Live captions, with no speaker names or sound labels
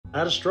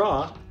Add a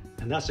straw,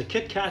 and that's a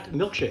KitKat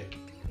Milkshake.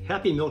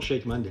 Happy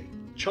Milkshake Monday.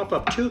 Chop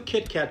up 2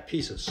 KitKat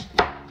pieces.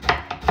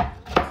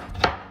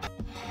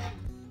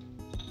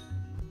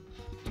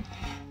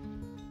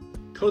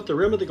 Coat the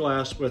rim of the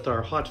glass with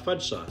our hot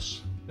fudge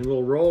sauce, and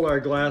we'll roll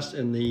our glass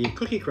in the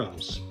cookie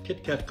crumbs,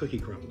 KitKat cookie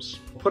crumbs.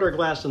 Put our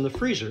glass in the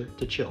freezer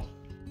to chill.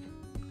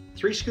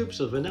 3 scoops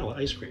of vanilla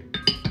ice cream.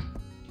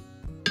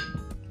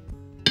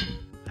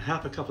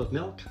 Half a cup of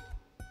milk.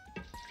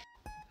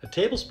 A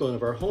tablespoon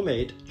of our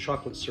homemade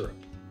chocolate syrup.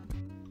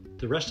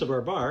 The rest of our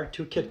bar,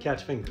 2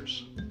 KitKat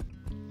fingers.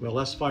 Well,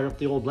 let's fire up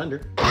the old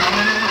blender.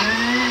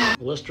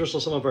 Let's drizzle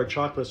some of our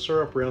chocolate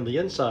syrup around the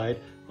inside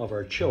of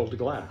our chilled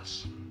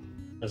glass.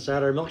 Let's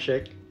add our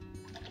milkshake.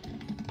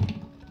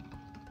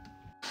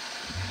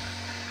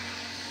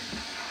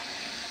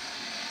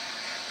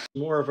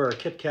 More of our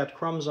KitKat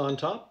crumbs on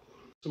top.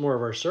 Some more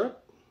of our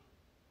syrup.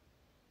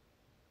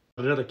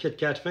 Another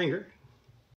KitKat finger.